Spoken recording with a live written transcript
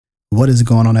What is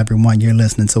going on, everyone? You're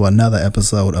listening to another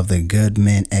episode of the Good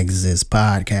Men Exist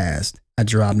podcast. I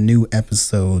drop new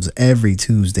episodes every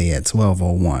Tuesday at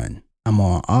 12:01. I'm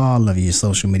on all of your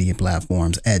social media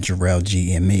platforms at Jarrell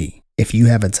GME. If you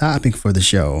have a topic for the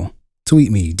show, tweet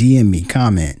me, DM me,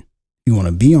 comment. If you want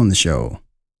to be on the show,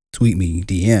 tweet me,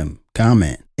 DM,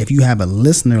 comment. If you have a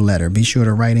listener letter, be sure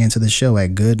to write into the show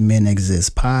at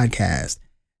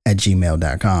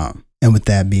goodmenexistpodcast@gmail.com. And with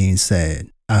that being said,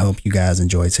 I hope you guys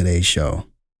enjoy today's show.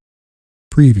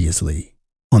 Previously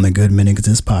on the Good Men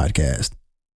Exist podcast,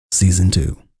 season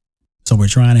 2. So we're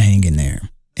trying to hang in there.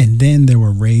 And then there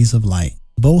were rays of light,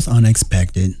 both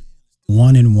unexpected,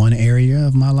 one in one area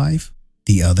of my life,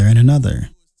 the other in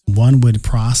another. One would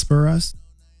prosper us,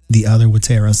 the other would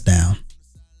tear us down.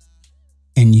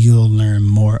 And you'll learn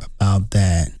more about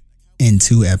that in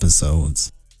 2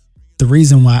 episodes. The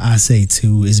reason why I say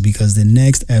 2 is because the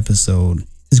next episode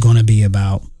is going to be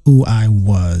about who I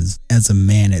was as a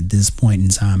man at this point in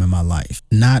time in my life.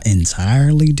 Not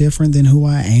entirely different than who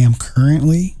I am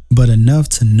currently, but enough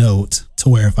to note to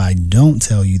where if I don't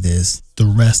tell you this, the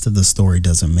rest of the story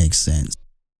doesn't make sense.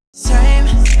 Same.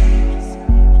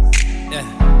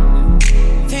 Yeah.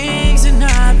 Things are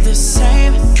not the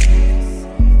same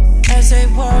as they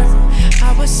were.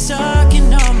 I was stuck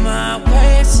in all my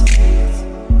ways.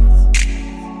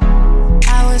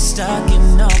 I was stuck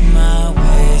in all my ways.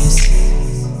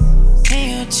 And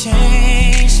you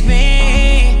changed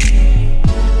me.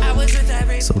 I was with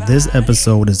everybody. So this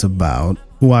episode is about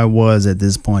who I was at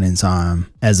this point in time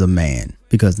as a man.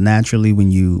 Because naturally,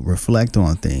 when you reflect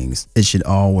on things, it should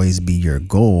always be your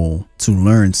goal to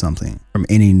learn something from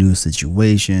any new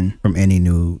situation, from any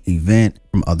new event,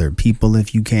 from other people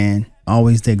if you can.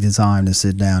 Always take the time to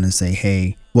sit down and say,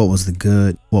 hey, what was the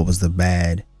good? What was the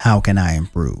bad? How can I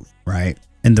improve? Right?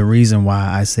 And the reason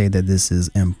why I say that this is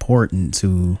important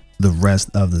to the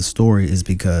rest of the story is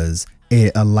because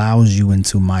it allows you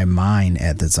into my mind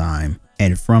at the time.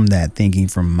 And from that, thinking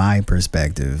from my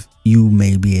perspective, you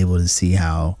may be able to see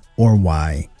how or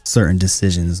why certain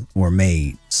decisions were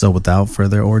made. So without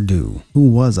further ado, who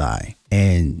was I?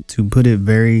 And to put it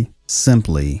very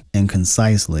simply and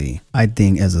concisely, I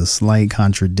think as a slight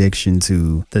contradiction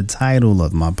to the title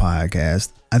of my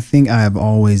podcast, I think I have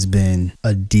always been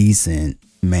a decent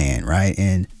man, right?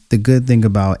 And the good thing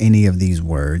about any of these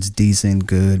words, decent,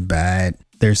 good, bad,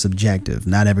 they're subjective.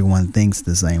 Not everyone thinks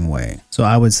the same way. So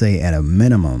I would say at a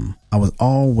minimum, I was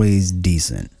always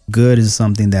decent. Good is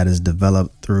something that is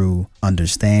developed through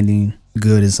understanding.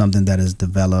 Good is something that is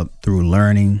developed through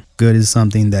learning. Good is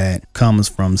something that comes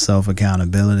from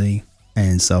self-accountability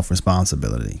and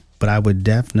self-responsibility. But I would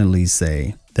definitely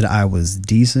say that I was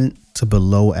decent to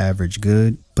below average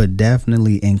good, but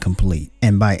definitely incomplete.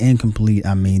 And by incomplete,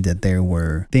 I mean that there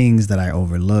were things that I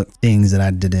overlooked, things that I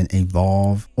didn't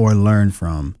evolve or learn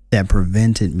from that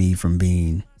prevented me from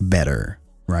being better,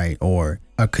 right? Or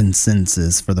a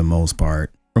consensus for the most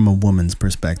part from a woman's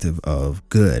perspective of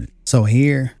good. So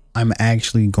here I'm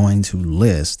actually going to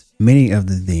list many of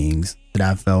the things that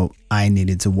I felt I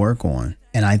needed to work on.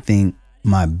 And I think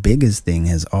my biggest thing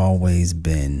has always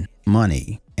been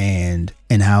money and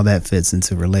how that fits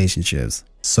into relationships.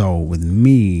 So with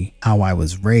me, how I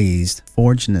was raised,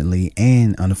 fortunately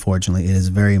and unfortunately, it is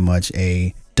very much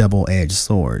a double-edged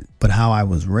sword. But how I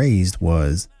was raised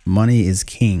was money is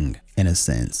king in a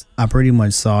sense. I pretty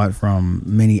much saw it from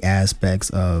many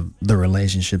aspects of the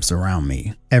relationships around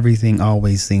me. Everything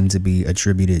always seemed to be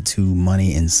attributed to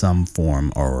money in some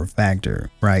form or factor,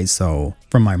 right? So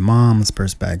from my mom's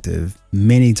perspective,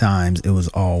 many times it was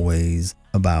always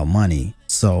about money.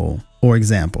 So for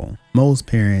example, most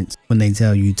parents, when they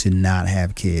tell you to not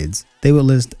have kids, they would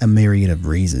list a myriad of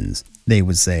reasons. They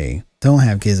would say, don't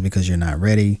have kids because you're not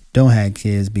ready. Don't have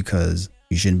kids because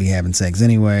you shouldn't be having sex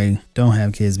anyway. Don't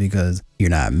have kids because you're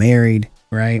not married,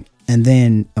 right? And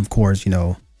then, of course,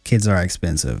 kids are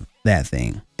expensive, that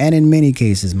thing. And in many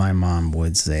cases, my mom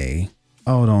would say,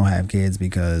 oh, don't have kids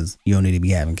because you don't need to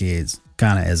be having kids,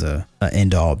 kind of as a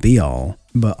end all be all.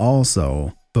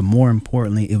 But more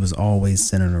importantly, it was always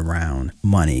centered around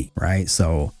money, right?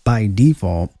 So by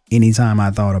default, anytime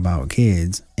I thought about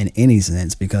kids in any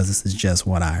sense, because this is just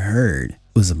what I heard, it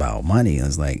was about money. It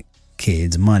was like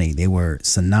kids, money. They were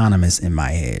synonymous in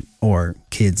my head, or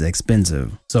kids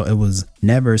expensive. So it was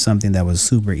never something that was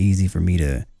super easy for me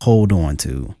to hold on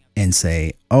to and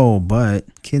say, oh, but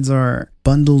kids are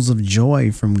bundles of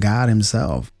joy from God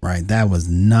himself, right? That was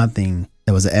nothing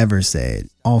that was ever said.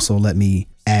 Also, let me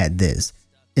add this.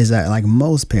 Is that like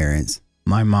most parents,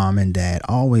 my mom and dad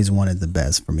always wanted the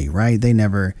best for me, right? They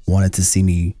never wanted to see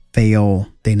me fail.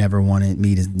 They never wanted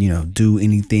me to, do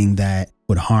anything that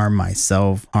would harm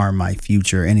myself, harm my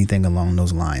future, anything along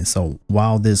those lines. So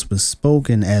while this was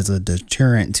spoken as a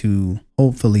deterrent to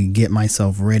hopefully get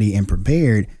myself ready and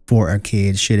prepared for a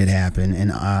kid should it happen,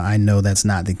 and I know that's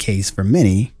not the case for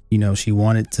many, she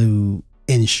wanted to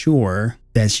ensure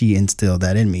that she instilled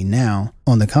that in me. Now,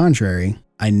 on the contrary,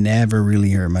 I never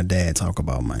really heard my dad talk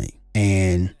about money.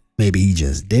 And maybe he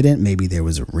just didn't. Maybe there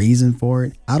was a reason for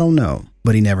it. I don't know.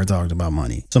 But he never talked about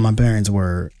money. So my parents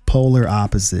were polar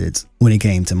opposites when it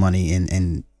came to money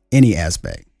in any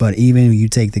aspect. But even if you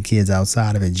take the kids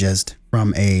outside of it, just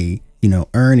from a,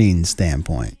 earning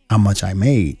standpoint, how much I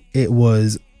made, it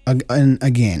was, and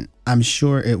again, I'm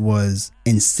sure it was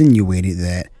insinuated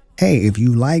that, hey, if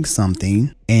you like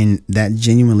something and that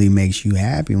genuinely makes you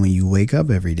happy when you wake up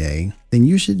every day, then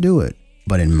you should do it.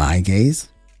 But in my case,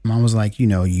 Mom was like,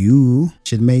 you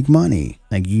should make money.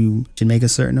 Like you should make a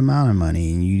certain amount of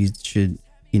money and you should,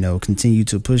 continue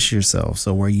to push yourself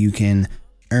so where you can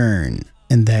earn.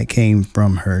 And that came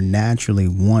from her naturally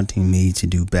wanting me to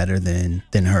do better than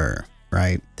her,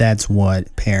 right? That's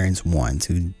what parents want,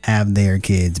 to have their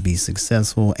kids be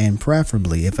successful and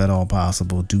preferably, if at all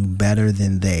possible, do better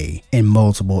than they in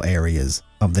multiple areas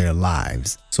of their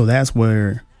lives. So that's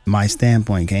where my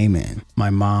standpoint came in. My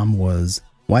mom was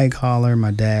white collar,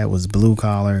 my dad was blue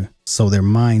collar, so their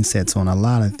mindsets on a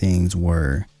lot of things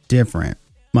were different.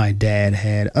 My dad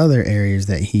had other areas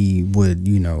that he would,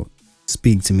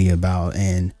 speak to me about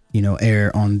and,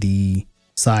 err on the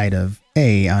side of,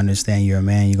 hey, I understand you're a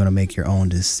man, you're going to make your own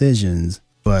decisions,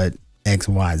 but X,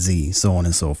 Y, Z, so on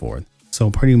and so forth. So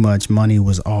pretty much money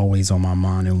was always on my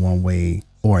mind in one way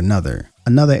or another.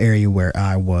 Another area where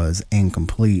I was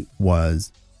incomplete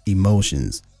was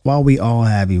emotions. While we all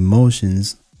have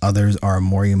emotions, others are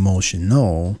more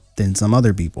emotional than some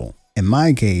other people. In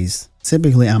my case,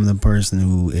 typically I'm the person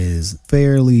who is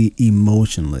fairly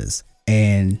emotionless,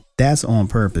 and that's on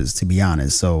purpose, to be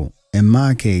honest. So in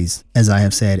my case, as I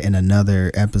have said in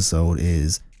another episode,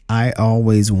 is I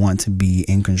always want to be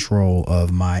in control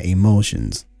of my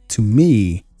emotions. To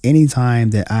me,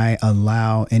 anytime that I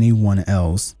allow anyone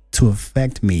else to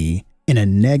affect me in a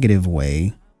negative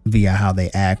way via how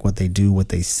they act, what they do, what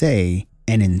they say,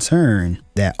 and in turn,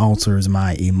 that alters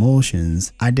my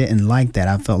emotions, I didn't like that.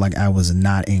 I felt like I was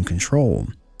not in control.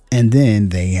 And then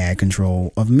they had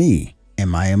control of me and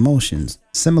my emotions.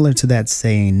 Similar to that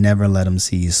saying, never let them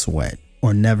see you sweat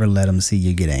or never let them see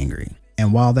you get angry.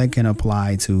 And while that can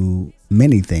apply to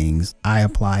many things, I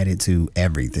applied it to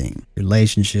everything.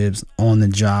 Relationships, on the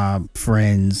job,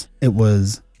 friends. It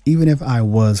was, even if I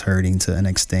was hurting to an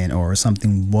extent or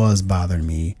something was bothering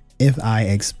me, if I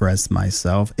expressed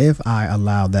myself, if I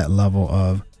allowed that level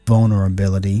of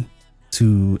vulnerability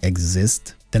to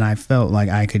exist, then I felt like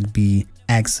I could be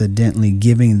accidentally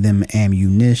giving them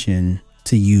ammunition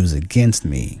to use against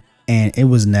me. And it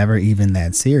was never even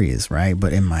that serious, right?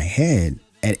 But in my head,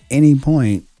 at any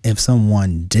point, if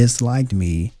someone disliked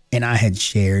me and I had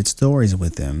shared stories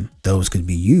with them, those could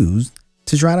be used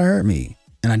to try to hurt me.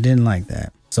 And I didn't like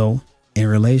that. So in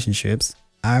relationships,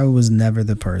 I was never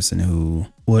the person who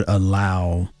would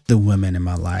allow the women in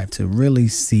my life to really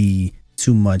see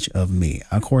too much of me.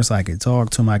 Of course, I could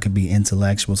talk to them. I could be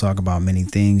intellectual, talk about many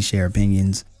things, share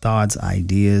opinions, thoughts,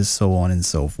 ideas, so on and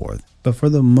so forth. But for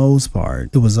the most part,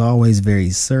 it was always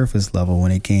very surface level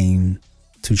when it came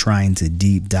to trying to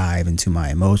deep dive into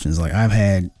my emotions. Like I've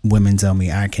had women tell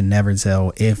me I can never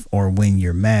tell if or when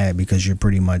you're mad because you're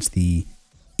pretty much the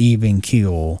even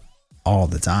keel all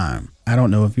the time. I don't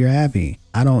know if you're happy.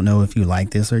 I don't know if you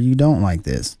like this or you don't like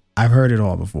this. I've heard it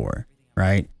all before,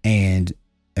 right? And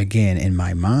again, in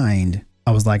my mind,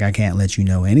 I was like, I can't let you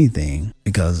know anything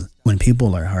because when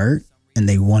people are hurt and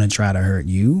they want to try to hurt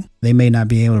you, they may not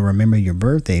be able to remember your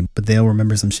birthday, but they'll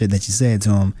remember some shit that you said to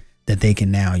them that they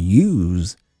can now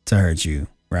use to hurt you,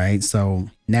 right? So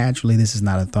naturally, this is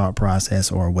not a thought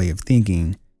process or a way of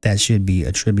thinking that should be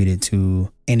attributed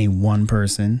to any one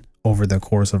person over the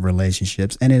course of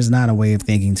relationships. And it's not a way of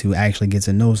thinking to actually get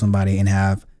to know somebody and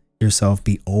have yourself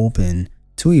be open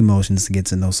to emotions to get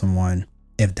to know someone,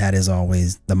 if that is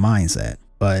always the mindset.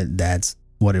 But that's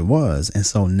what it was. And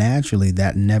so naturally,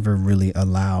 that never really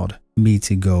allowed me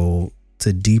to go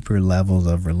to deeper levels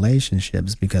of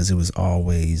relationships because it was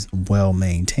always well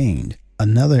maintained.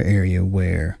 Another area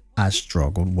where I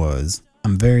struggled was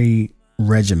I'm very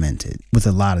regimented with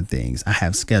a lot of things. I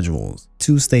have schedules.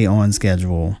 To stay on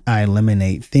schedule, I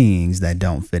eliminate things that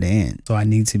don't fit in. So I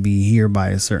need to be here by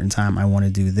a certain time. I want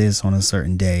to do this on a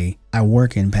certain day. I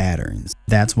work in patterns.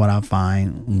 That's what I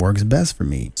find works best for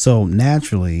me. So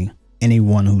naturally,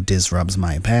 anyone who disrupts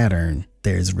my pattern,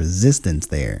 there's resistance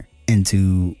there. And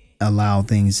to allow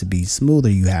things to be smoother,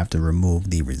 you have to remove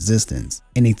the resistance.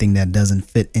 Anything that doesn't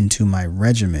fit into my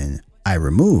regimen, I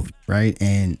removed, right?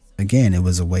 And again, it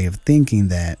was a way of thinking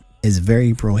that is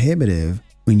very prohibitive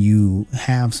when you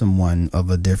have someone of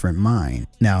a different mind.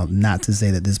 Now, not to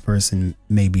say that this person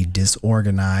may be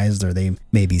disorganized or they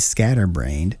may be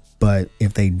scatterbrained, but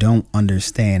if they don't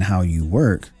understand how you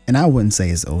work, and I wouldn't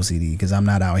say it's OCD because I'm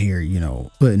not out here,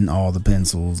 putting all the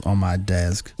pencils on my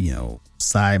desk,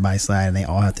 side by side, and they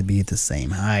all have to be at the same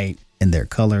height and they're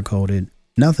color coded.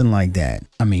 Nothing like that.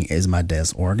 I mean, is my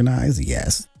desk organized?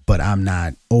 Yes, but I'm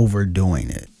not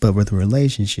overdoing it. But with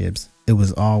relationships, it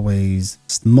was always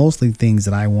mostly things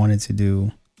that I wanted to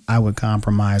do. I would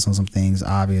compromise on some things,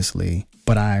 obviously,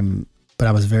 but I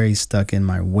was very stuck in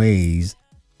my ways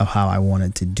of how I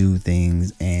wanted to do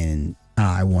things and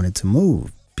how I wanted to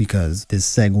move, because this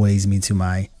segues me to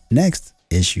my next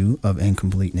issue of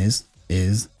incompleteness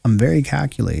is I'm very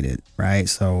calculated, right?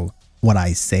 So what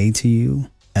I say to you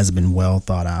has been well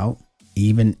thought out,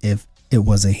 even if it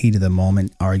was a heat of the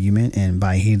moment argument. And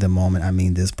by heat of the moment, I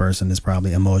mean, this person is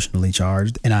probably emotionally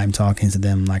charged and I'm talking to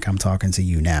them like I'm talking to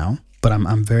you now. But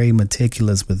I'm very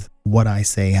meticulous with what I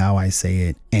say, how I say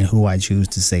it, and who I choose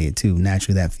to say it to.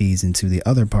 Naturally, that feeds into the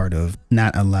other part of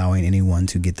not allowing anyone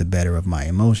to get the better of my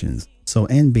emotions. So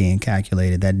in being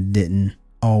calculated, that didn't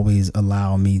always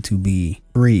allow me to be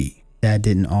free. That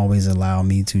didn't always allow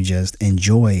me to just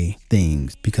enjoy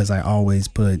things, because I always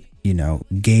put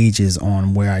gauges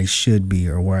on where I should be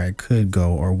or where I could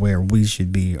go or where we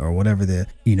should be or whatever the,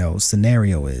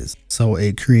 scenario is. So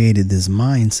it created this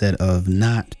mindset of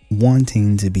not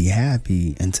wanting to be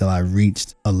happy until I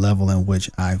reached a level in which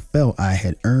I felt I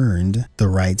had earned the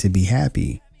right to be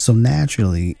happy. So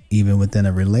naturally, even within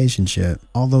a relationship,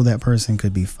 although that person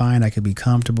could be fine, I could be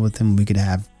comfortable with them, we could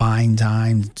have fine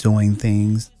times doing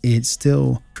things, it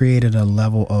still created a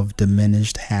level of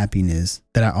diminished happiness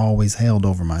that I always held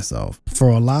over myself. For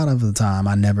a lot of the time,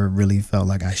 I never really felt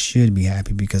like I should be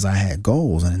happy because I had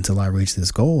goals. And until I reached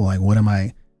this goal, like, what am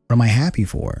I happy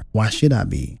for? Why should I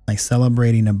be? Like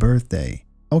celebrating a birthday.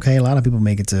 Okay, a lot of people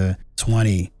make it to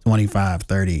 20, 25,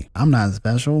 30. I'm not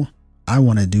special. I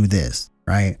want to do this.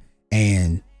 Right.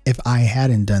 And if I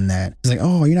hadn't done that, it's like,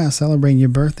 oh, you're not celebrating your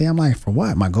birthday. I'm like, for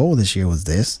what? My goal this year was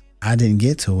this. I didn't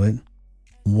get to it.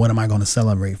 What am I going to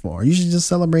celebrate for? You should just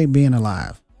celebrate being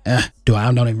alive. I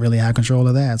don't even really have control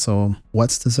of that. So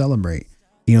what's to celebrate?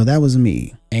 That was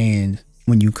me. And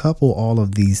when you couple all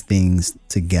of these things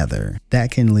together,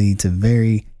 that can lead to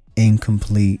very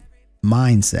incomplete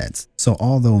mindsets. So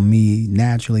although me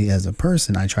naturally as a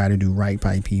person, I try to do right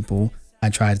by people, I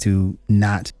try to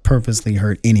not purposely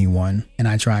hurt anyone, and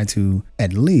I try to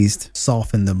at least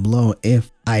soften the blow if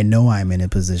I know I'm in a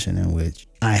position in which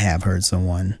I have hurt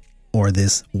someone or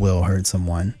this will hurt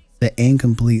someone. The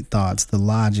incomplete thoughts, the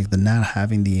logic, the not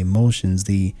having the emotions,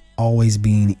 the always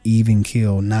being even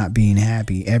keel, not being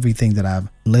happy, everything that I've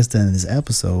listed in this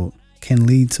episode can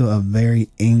lead to a very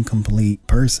incomplete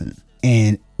person.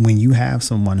 And when you have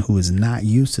someone who is not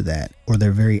used to that, or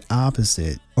they're very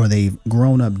opposite, or they've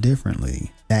grown up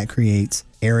differently, that creates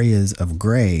areas of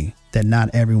gray that not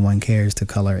everyone cares to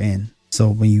color in. So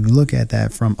when you look at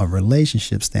that from a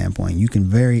relationship standpoint, you can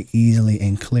very easily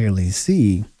and clearly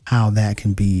see how that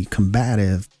can be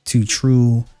combative to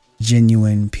true,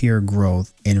 genuine, pure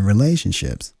growth in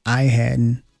relationships. I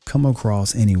hadn't come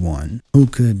across anyone who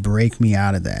could break me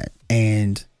out of that.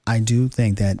 And I do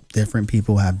think that different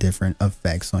people have different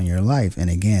effects on your life. And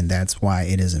again, that's why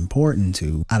it is important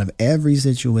to, out of every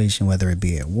situation, whether it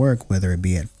be at work, whether it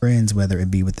be at friends, whether it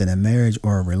be within a marriage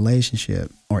or a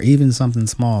relationship, or even something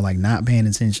small like not paying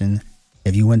attention.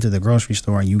 If you went to the grocery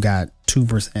store and you got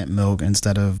 2% milk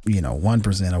instead of,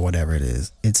 1% or whatever it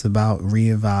is, it's about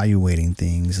reevaluating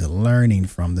things, learning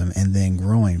from them, and then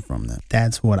growing from them.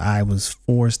 That's what I was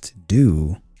forced to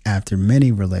do after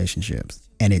many relationships.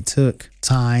 And it took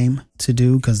time to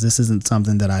do, because this isn't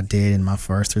something that I did in my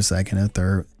first or second or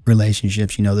third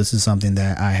relationships. This is something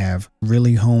that I have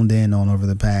really honed in on over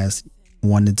the past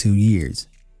 1 to 2 years.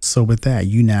 So with that,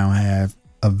 you now have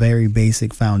a very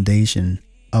basic foundation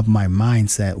of my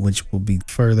mindset, which will be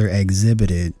further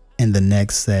exhibited in the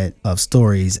next set of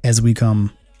stories as we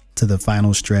come to the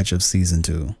final stretch of season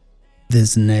 2.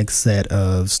 This next set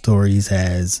of stories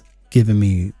has given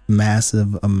me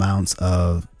massive amounts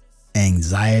of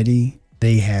anxiety.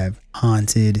 They have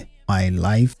haunted my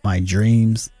life, my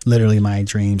dreams, literally my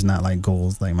dreams, not like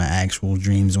goals, like my actual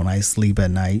dreams when I sleep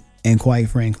at night. And quite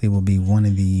frankly, will be one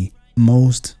of the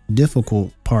most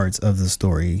difficult parts of the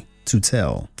story to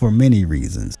tell for many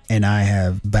reasons. And I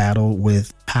have battled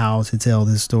with how to tell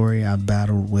this story. I've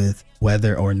battled with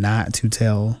whether or not to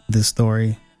tell this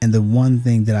story. And the one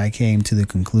thing that I came to the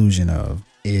conclusion of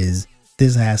is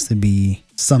this has to be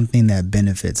something that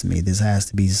benefits me. This has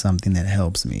to be something that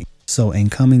helps me. So in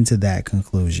coming to that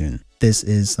conclusion, this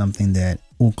is something that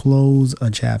will close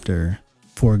a chapter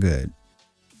for good.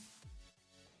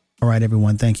 All right,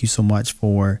 everyone. Thank you so much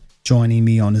for joining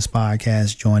me on this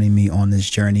podcast, joining me on this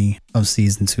journey of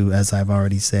season 2. As I've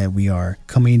already said, we are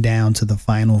coming down to the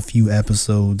final few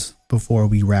episodes before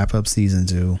we wrap up season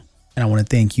 2. And I want to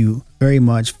thank you very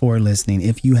much for listening.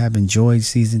 If you have enjoyed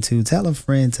season 2, tell a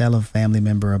friend, tell a family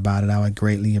member about it. I would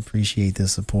greatly appreciate the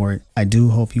support. I do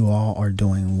hope you all are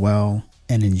doing well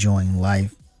and enjoying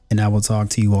life. And I will talk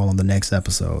to you all on the next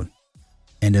episode.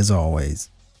 And as always,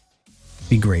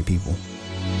 be great, people.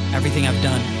 Everything I've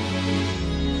done,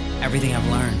 everything I've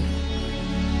learned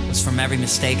was from every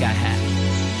mistake I had.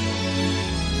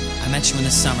 I met you in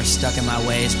the summer, stuck in my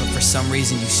ways, but for some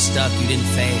reason you stuck, you didn't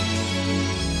fade.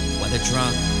 Whether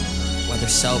drunk, whether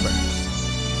sober,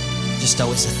 just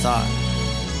always a thought,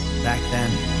 back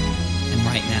then and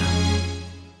right now.